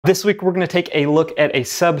This week we're going to take a look at a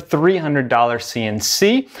sub $300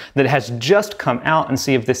 CNC that has just come out and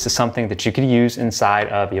see if this is something that you could use inside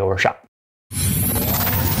of your shop.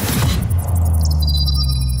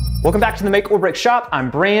 Welcome back to the Make or Break Shop.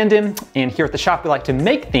 I'm Brandon, and here at the shop we like to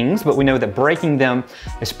make things, but we know that breaking them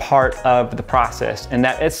is part of the process, and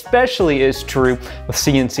that especially is true with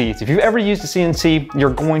CNCs. If you've ever used a CNC,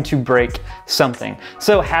 you're going to break something.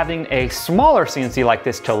 So having a smaller CNC like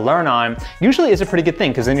this to learn on usually is a pretty good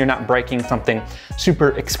thing, because then you're not breaking something super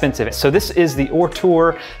expensive. So this is the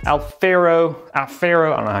Ortur Aufero,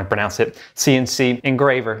 I don't know how to pronounce it, CNC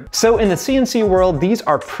engraver. So in the CNC world, these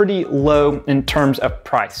are pretty low in terms of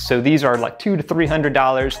price. So these are like $200 to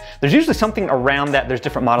 $300. There's usually something around that. There's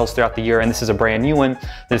different models throughout the year, and this is a brand new one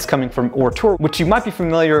that is coming from Ortur, which you might be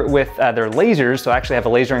familiar with their lasers. So I actually have a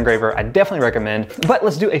laser engraver I definitely recommend. But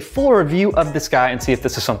let's do a full review of this guy and see if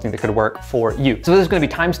this is something that could work for you. So there's gonna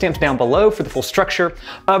be timestamps down below for the full structure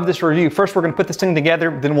of this review. First, we're gonna put this thing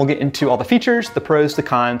together, then we'll get into all the features, the pros, the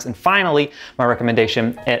cons, and finally, my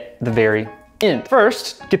recommendation at the very end.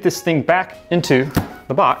 First, get this thing back into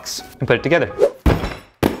the box and put it together.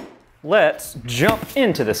 Let's jump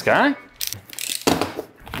into this guy.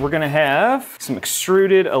 We're gonna have some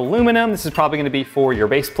extruded aluminum. This is probably gonna be for your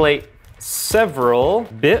base plate. Several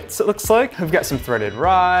bits, it looks like. We've got some threaded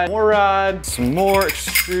rod, some more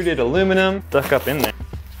extruded aluminum stuck up in there.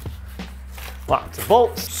 Lots of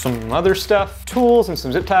bolts, some other stuff, tools and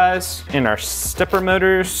some zip ties, and our stepper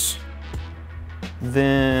motors.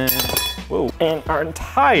 Then, and our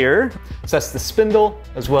entire, so that's the spindle,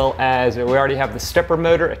 as well as we already have the stepper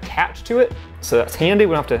motor attached to it. So that's handy,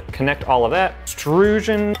 we don't have to connect all of that.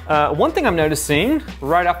 Extrusion. One thing I'm noticing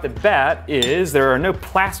right off the bat is there are no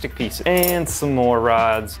plastic pieces, and some more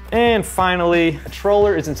rods. And finally,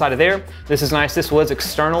 controller is inside of there. This is nice, this was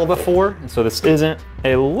external before, and so this isn't.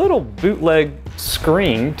 A little bootleg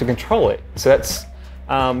screen to control it. So that's,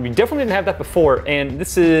 you definitely didn't have that before, and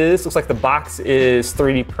this looks like the box is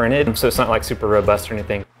 3D printed, so it's not like super robust or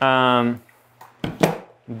anything.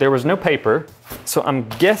 There was no paper, so I'm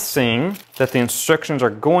guessing that the instructions are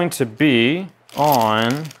going to be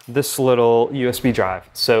on this little USB drive.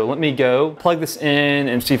 So let me go plug this in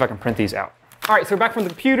and see if I can print these out. All right, so we're back from the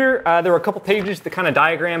computer. There were a couple pages that kind of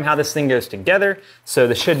diagram how this thing goes together, so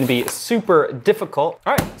this shouldn't be super difficult.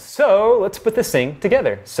 All right, so let's put this thing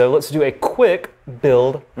together. So let's do a quick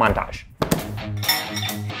build montage.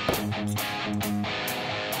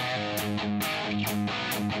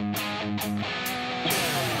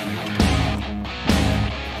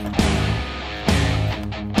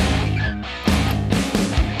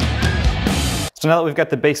 So now that we've got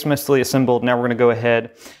the base mostly assembled, now we're gonna go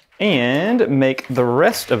ahead and make the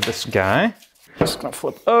rest of this guy. Just gonna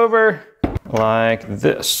flip over like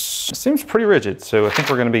this. It seems pretty rigid, so I think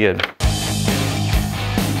we're gonna be good.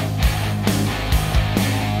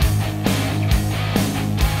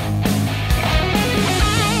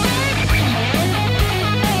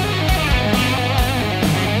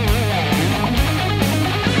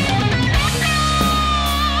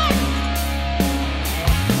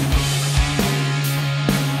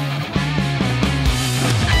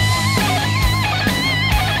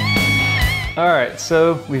 All right,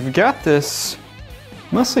 so we've got this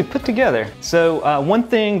mostly put together. So one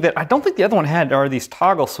thing that I don't think the other one had are these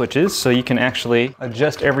toggle switches, so you can actually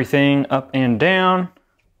adjust everything up and down.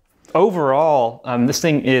 Overall, this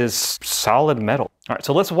thing is solid metal. All right,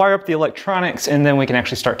 so let's wire up the electronics and then we can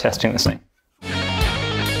actually start testing this thing.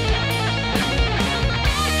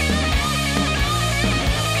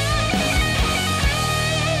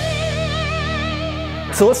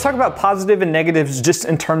 So let's talk about positive and negatives just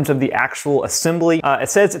in terms of the actual assembly. It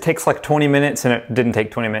says it takes like 20 minutes and it didn't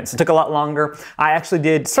take 20 minutes. It took a lot longer. I actually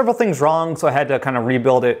did several things wrong, so I had to kind of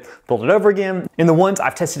rebuild it, build it over again. In the ones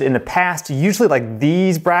I've tested in the past, usually like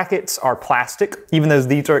these brackets are plastic, even though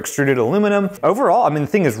these are extruded aluminum. Overall, I mean, the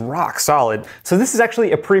thing is rock solid. So this is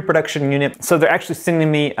actually a pre-production unit. So they're actually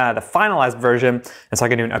sending me the finalized version, and so I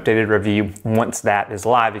can do an updated review once that is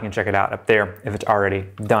live. You can check it out up there if it's already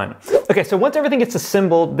done. Okay, so once everything gets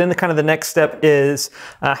assembled, then the next step is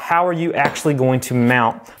how are you actually going to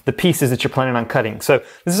mount the pieces that you're planning on cutting. So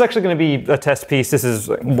this is actually going to be a test piece. This is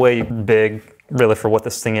way big really for what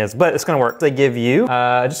this thing is, but it's going to work. They give you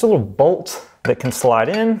just a little bolt that can slide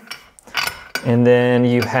in, and then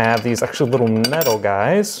you have these actual little metal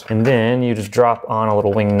guys, and then you just drop on a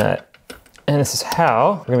little wing nut. And this is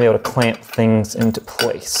how we're going to be able to clamp things into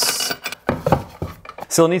place.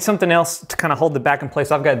 So you'll need something else to kind of hold the back in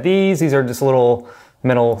place. I've got these are just little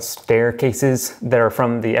metal staircases that are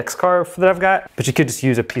from the Carve that I've got, but you could just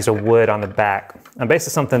use a piece of wood on the back.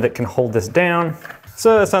 Basically something that can hold this down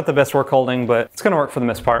So it's not the best work holding, but it's gonna work for the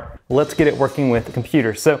most part. Let's get it working with the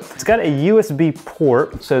computer. So it's got a USB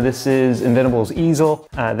port. So this is Inventable's easel.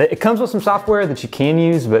 It comes with some software that you can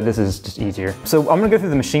use, but this is just easier. So I'm gonna go through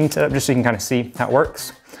the machine setup just so you can kind of see how it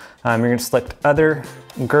works. You're gonna select other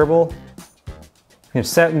Gerbil. You're gonna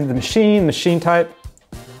set the machine type,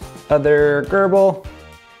 other Gerbil.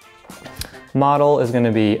 Model is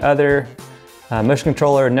gonna be other. Motion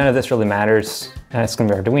controller, none of this really matters. It's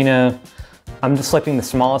gonna be Arduino. I'm just selecting the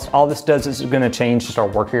smallest. All this does is gonna change just our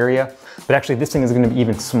work area, but actually this thing is gonna be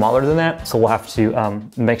even smaller than that, so we'll have to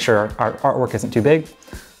make sure our artwork isn't too big.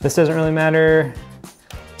 This doesn't really matter.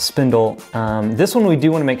 Spindle. This one we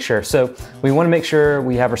do wanna make sure. So we wanna make sure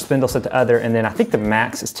we have our spindle set to other, and then I think the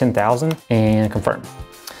max is 10,000, and confirm.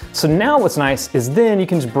 So now what's nice is then you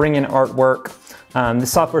can just bring in artwork.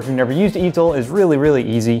 This software, if you've never used easel, is really, really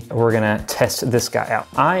easy. We're gonna test this guy out.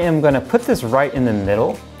 I am gonna put this right in the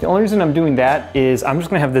middle. The only reason I'm doing that is I'm just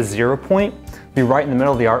gonna have the 0 point be right in the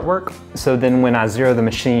middle of the artwork. So then when I zero the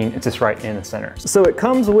machine, it's just right in the center. So it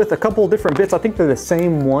comes with a couple different bits. I think they're the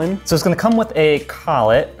same one. So it's gonna come with a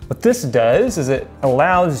collet. What this does is it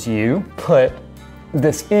allows you to put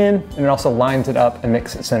this in, and it also lines it up and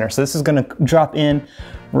makes it center. So this is gonna drop in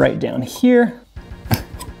right down here.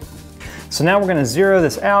 So now we're gonna zero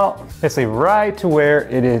this out, basically right to where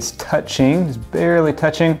it is touching, just barely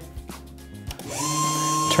touching.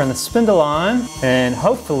 Turn the spindle on, and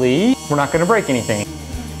hopefully we're not gonna break anything.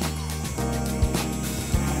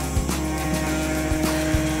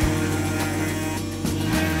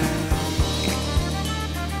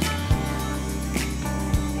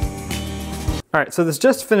 All right, so this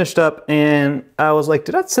just finished up, and I was like,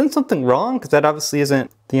 did I send something wrong? Because that obviously isn't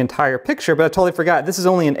the entire picture, but I totally forgot. This is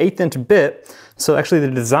only an 1/8 inch bit, so actually the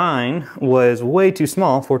design was way too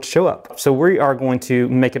small for it to show up. So we are going to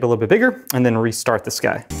make it a little bit bigger and then restart this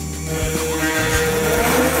guy.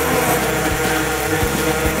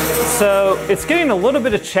 So it's getting a little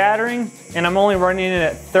bit of chattering, and I'm only running it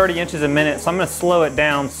at 30 inches a minute, so I'm gonna slow it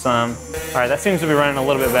down some. All right, that seems to be running a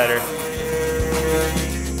little bit better.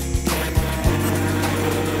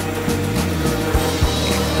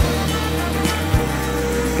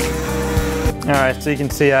 All right, so you can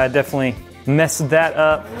see I definitely messed that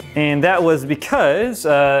up, and that was because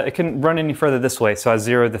it couldn't run any further this way, so I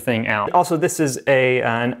zeroed the thing out. Also, this is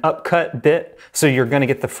an upcut bit, so you're gonna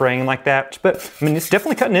get the frame like that, but I mean, it's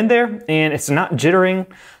definitely cutting in there, and it's not jittering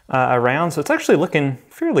around, so it's actually looking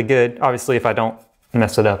fairly good, obviously if I don't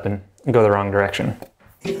mess it up and go the wrong direction.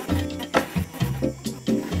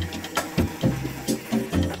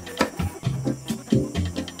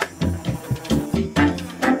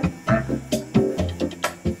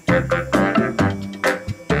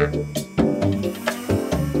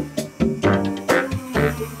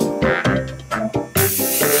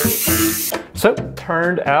 So,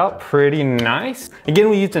 turned out pretty nice.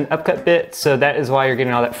 Again, we used an upcut bit, so that is why you're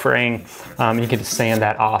getting all that fraying. You can just sand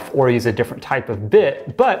that off or use a different type of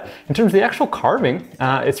bit. But in terms of the actual carving,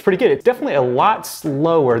 it's pretty good. It's definitely a lot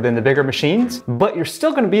slower than the bigger machines, but you're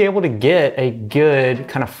still gonna be able to get a good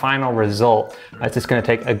kind of final result. It's just gonna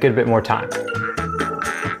take a good bit more time.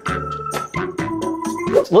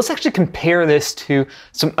 Let's actually compare this to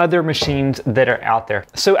some other machines that are out there.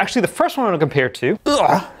 So actually the first one I'm gonna compare to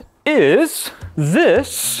is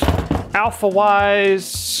this AlphaWise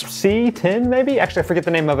C10 maybe? Actually, I forget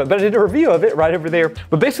the name of it, but I did a review of it right over there.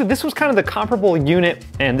 But basically this was kind of the comparable unit,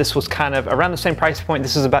 and this was kind of around the same price point.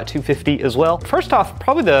 This is about $250 as well. First off,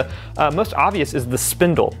 probably the most obvious is the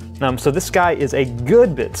spindle. So this guy is a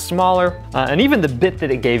good bit smaller, and even the bit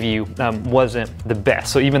that it gave you wasn't the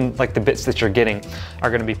best. So even like the bits that you're getting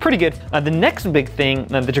are gonna be pretty good. The next big thing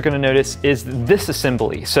that you're gonna notice is this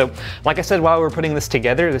assembly. So like I said, while we were putting this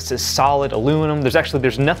together, this is solid aluminum.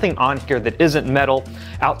 There's nothing on here that isn't metal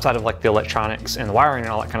outside of like the electronics and the wiring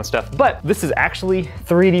and all that kind of stuff. But this is actually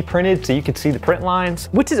 3D printed, so you can see the print lines,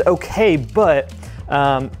 which is okay, but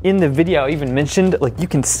in the video I even mentioned, like you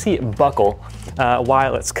can see it buckle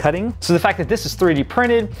while it's cutting. So the fact that this is 3D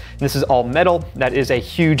printed, and this is all metal, that is a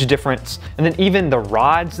huge difference. And then even the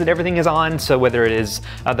rods that everything is on, so whether it is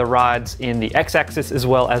the rods in the X-axis as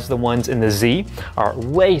well as the ones in the Z, are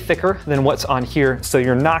way thicker than what's on here. So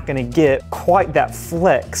you're not gonna get quite that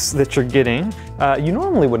flex that you're getting. You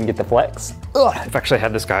normally wouldn't get the flex. If I actually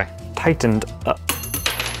had this guy tightened up.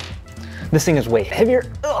 This thing is way heavier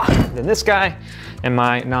than this guy. in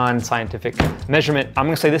my non-scientific measurement, I'm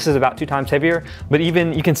gonna say this is about 2 times heavier, but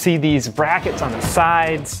even you can see these brackets on the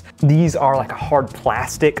sides. These are like a hard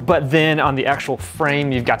plastic, but then on the actual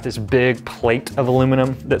frame, you've got this big plate of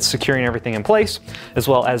aluminum that's securing everything in place, as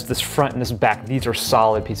well as this front and this back. These are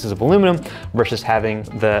solid pieces of aluminum versus having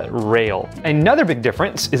the rail. Another big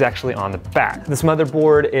difference is actually on the back. This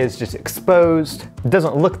motherboard is just exposed. It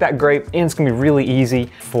doesn't look that great, and it's gonna be really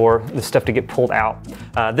easy for the stuff to get pulled out.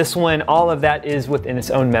 This one, all of that is within its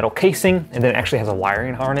own metal casing, and then it actually has a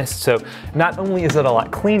wiring harness. So not only is it a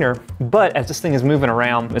lot cleaner, but as this thing is moving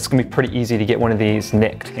around, it's gonna be pretty easy to get one of these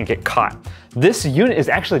nicked and get caught. This unit is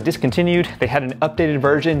actually discontinued. They had an updated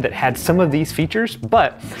version that had some of these features,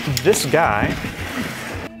 but this guy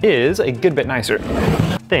is a good bit nicer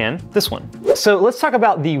than this one. So let's talk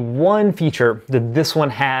about the one feature that this one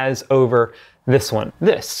has over this one.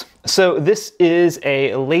 So this is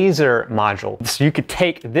a laser module. So you could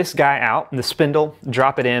take this guy out, the spindle,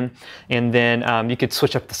 drop it in, and then you could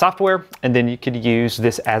switch up the software, and then you could use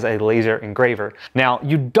this as a laser engraver. Now,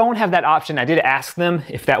 you don't have that option. I did ask them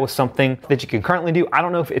if that was something that you can currently do. I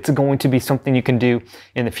don't know if it's going to be something you can do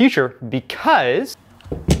in the future, because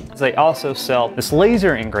they also sell this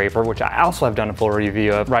laser engraver, which I also have done a full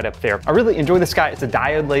review of right up there. I really enjoy this guy. It's a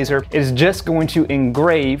diode laser. It is just going to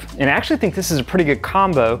engrave, and I actually think this is a pretty good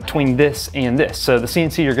combo between this and this. So the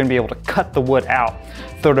CNC, you're gonna be able to cut the wood out,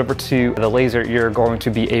 throw it over to the laser, you're going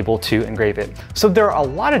to be able to engrave it. So there are a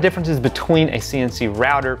lot of differences between a CNC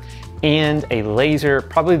router and a laser.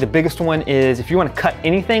 Probably the biggest one is if you want to cut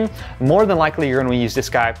anything, more than likely you're going to use this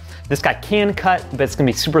guy. This guy can cut, but it's going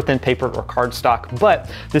to be super thin paper or cardstock, but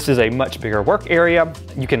this is a much bigger work area.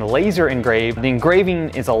 You can laser engrave. The engraving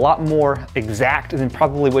is a lot more exact than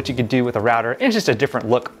probably what you could do with a router. It's just a different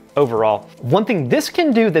look overall. One thing this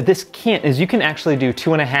can do that this can't is you can actually do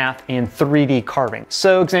 2.5 and 3D carving.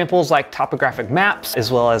 So examples like topographic maps,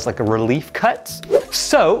 as well as like a relief cuts.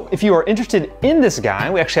 So if you are interested in this guy,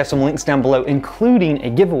 we actually have some links down below, including a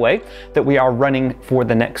giveaway that we are running for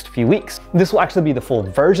the next few weeks. This will actually be the full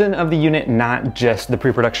version of the unit, not just the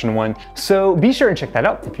pre-production one. So be sure and check that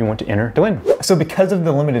out if you want to enter to win. So because of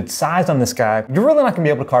the limited size on this guy, you're really not gonna be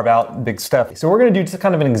able to carve out big stuff. So we're gonna do just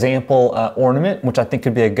kind of an example ornament, which I think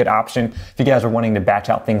could be a good option if you guys are wanting to batch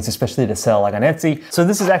out things, especially to sell like on Etsy. So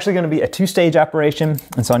this is actually going to be a 2-stage operation,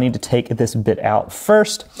 and so I need to take this bit out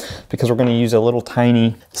first because we're going to use a little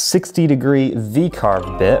tiny 60-degree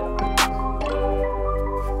V-carve bit.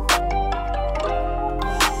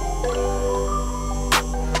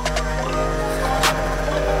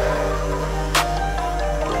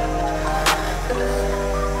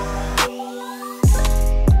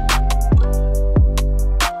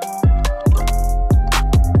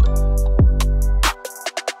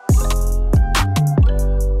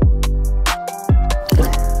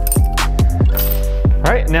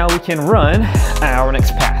 Now we can run our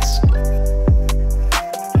next pass.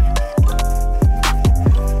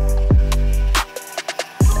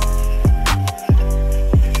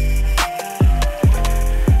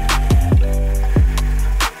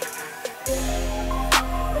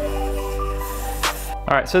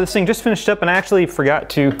 All right, so this thing just finished up, and I actually forgot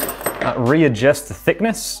to readjust the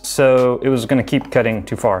thickness, so it was gonna keep cutting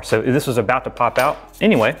too far. So this was about to pop out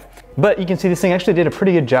anyway. But you can see this thing actually did a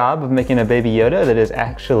pretty good job of making a baby Yoda that is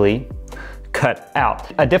actually cut out.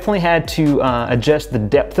 I definitely had to adjust the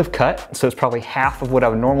depth of cut, so it's probably half of what I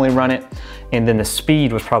would normally run it, and then the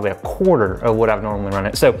speed was probably 1/4 of what I would normally run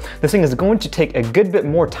it. So this thing is going to take a good bit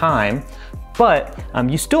more time, but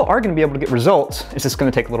you still are gonna be able to get results. It's just gonna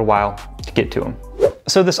take a little while to get to them.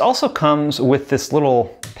 So this also comes with this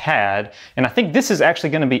little pad, and I think this is actually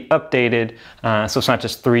gonna be updated, so it's not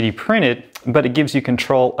just 3D printed, but it gives you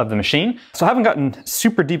control of the machine. So I haven't gotten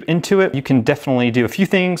super deep into it. You can definitely do a few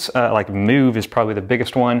things, like move is probably the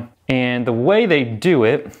biggest one. And the way they do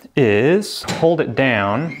it is hold it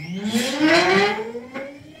down,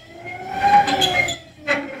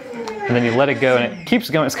 and then you let it go and it keeps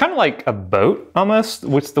going. It's kind of like a boat almost,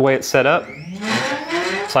 which is the way it's set up.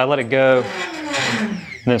 So I let it go,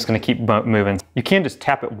 and then it's gonna keep moving. You can just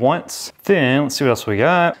tap it once. Then, let's see what else we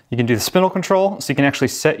got. You can do the spindle control, so you can actually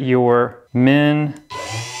set your min,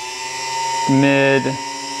 mid,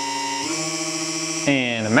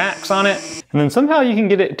 and a max on it. And then somehow you can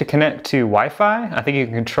get it to connect to Wi-Fi. I think you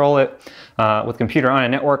can control it with computer on a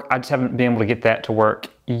network. I just haven't been able to get that to work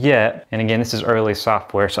yet. And again, this is early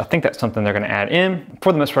software, so I think that's something they're gonna add in.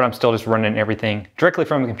 For the most part, I'm still just running everything directly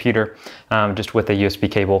from a computer, just with a USB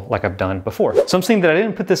cable like I've done before. So I'm seeing that I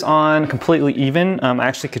didn't put this on completely even. I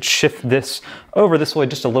actually could shift this over this way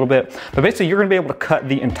just a little bit, but basically you're gonna be able to cut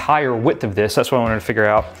the entire width of this. That's what I wanted to figure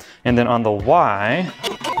out. And then on the Y,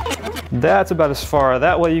 That's about as far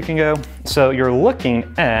that way you can go. So you're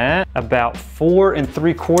looking at about 4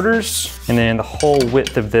 3/4, and then the whole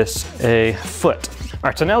width of this a foot. All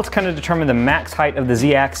right, so now let's kind of determine the max height of the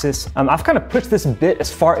Z-axis. I've kind of pushed this bit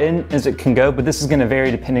as far in as it can go, but this is gonna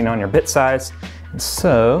vary depending on your bit size. And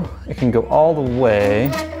so it can go all the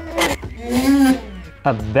way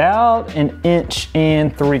about 1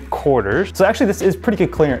 3/4 inches. So actually this is pretty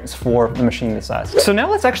good clearance for a machine this size. So now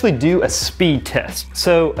let's actually do a speed test.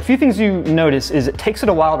 So a few things you notice is it takes it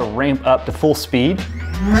a while to ramp up to full speed.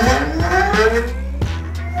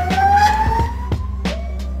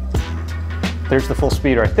 There's the full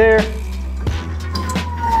speed right there.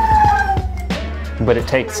 But it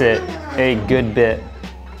takes it a good bit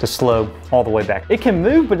to slow all the way back. It can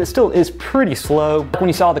move, but it still is pretty slow. When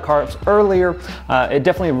you saw the Carves earlier, it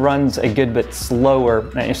definitely runs a good bit slower.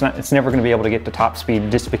 It's never gonna be able to get to top speed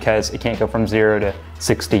just because it can't go from 0 to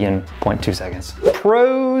 60 in 0.2 seconds.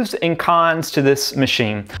 Pros and cons to this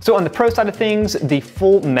machine. So on the pro side of things, the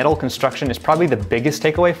full metal construction is probably the biggest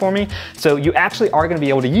takeaway for me. So you actually are gonna be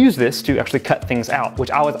able to use this to actually cut things out,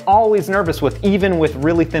 which I was always nervous with. Even with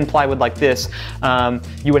really thin plywood like this,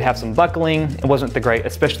 you would have some buckling. It wasn't the great,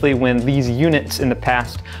 especially when these units in the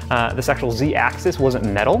past, this actual Z-axis wasn't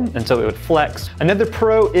metal, and so it would flex. Another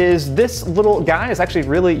pro is this little guy is actually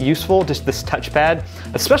really useful, just this touchpad,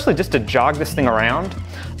 especially just to jog this thing around.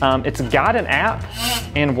 It's got an app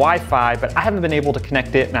and Wi-Fi, but I haven't been able to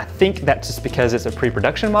connect it, and I think that's just because it's a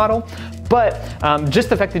pre-production model. But just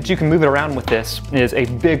the fact that you can move it around with this is a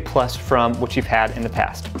big plus from what you've had in the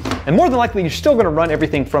past. And more than likely, you're still gonna run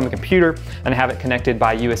everything from a computer and have it connected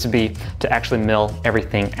by USB to actually mill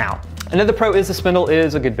everything out. Another pro is the spindle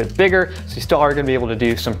is a good bit bigger, so you still are gonna be able to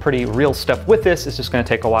do some pretty real stuff with this. It's just gonna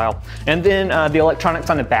take a while. And then the electronics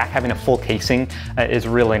on the back, having a full casing is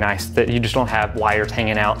really nice, that you just don't have wires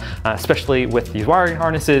hanging out, especially with these wiring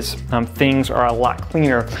harnesses. Things are a lot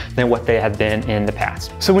cleaner than what they have been in the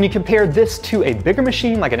past. So when you compare this to a bigger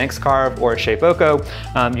machine like an Carve or a Shapeoko,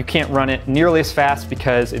 you can't run it nearly as fast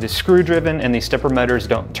because it is screw driven and these stepper motors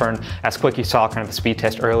don't turn as quick. You saw kind of the speed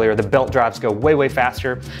test earlier. The belt drives go way, way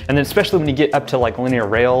faster. And then especially when you get up to like linear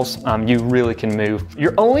rails, you really can move.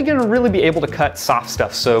 You're only gonna really be able to cut soft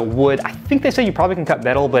stuff. So wood, I think they say you probably can cut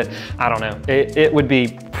metal, but I don't know. It would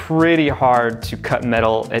be pretty hard to cut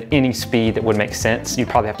metal at any speed that would make sense. You'd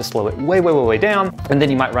probably have to slow it way, way, way, way down. And then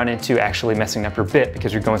you might run into actually messing up your bit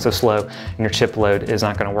because you're going so slow and your chip load is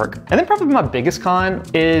not gonna work. And then probably my biggest con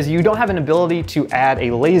is you don't have an ability to add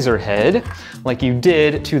a laser head like you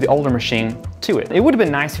did to the older machine to it. It would have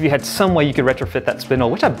been nice if you had some way you could retrofit that spindle,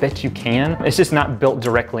 which I bet you can. It's just not built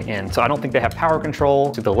directly in. So I don't think they have power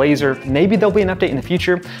control to the laser. Maybe there'll be an update in the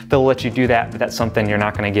future that'll let you do that, but that's something you're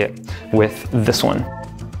not gonna get with this one.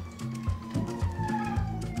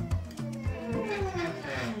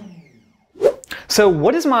 So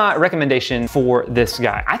what is my recommendation for this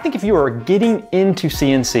guy? I think if you are getting into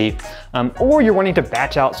CNC or you're wanting to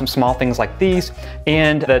batch out some small things like these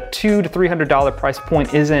and the $200 to $300 price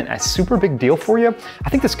point isn't a super big deal for you, I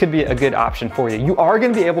think this could be a good option for you. You are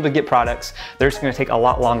gonna be able to get products. They're just gonna take a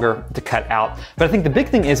lot longer to cut out. But I think the big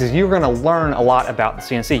thing is you're gonna learn a lot about the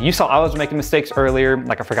CNC. You saw I was making mistakes earlier,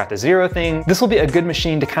 like I forgot the zero thing. This will be a good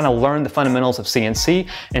machine to kind of learn the fundamentals of CNC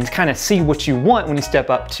and kind of see what you want when you step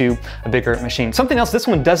up to a bigger machine. Something else this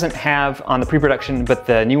one doesn't have on the pre-production, but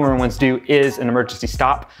the newer ones do, is an emergency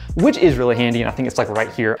stop, which is really handy, and I think it's like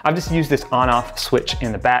right here. I've just used this on-off switch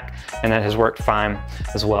in the back, and that has worked fine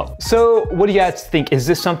as well. So what do you guys think? Is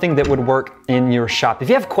this something that would work in your shop? If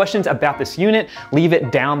you have questions about this unit, leave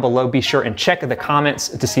it down below. Be sure and check the comments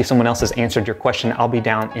to see if someone else has answered your question. I'll be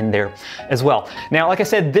down in there as well. Now, like I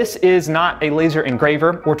said, this is not a laser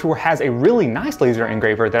engraver. Ortur has a really nice laser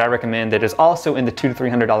engraver that I recommend that is also in the $200 to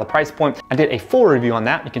 $300 price point. I did a full review on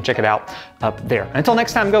that. You can check it out up there. Until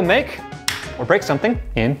next time, go make or break something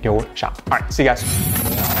in your shop. All right, see you guys.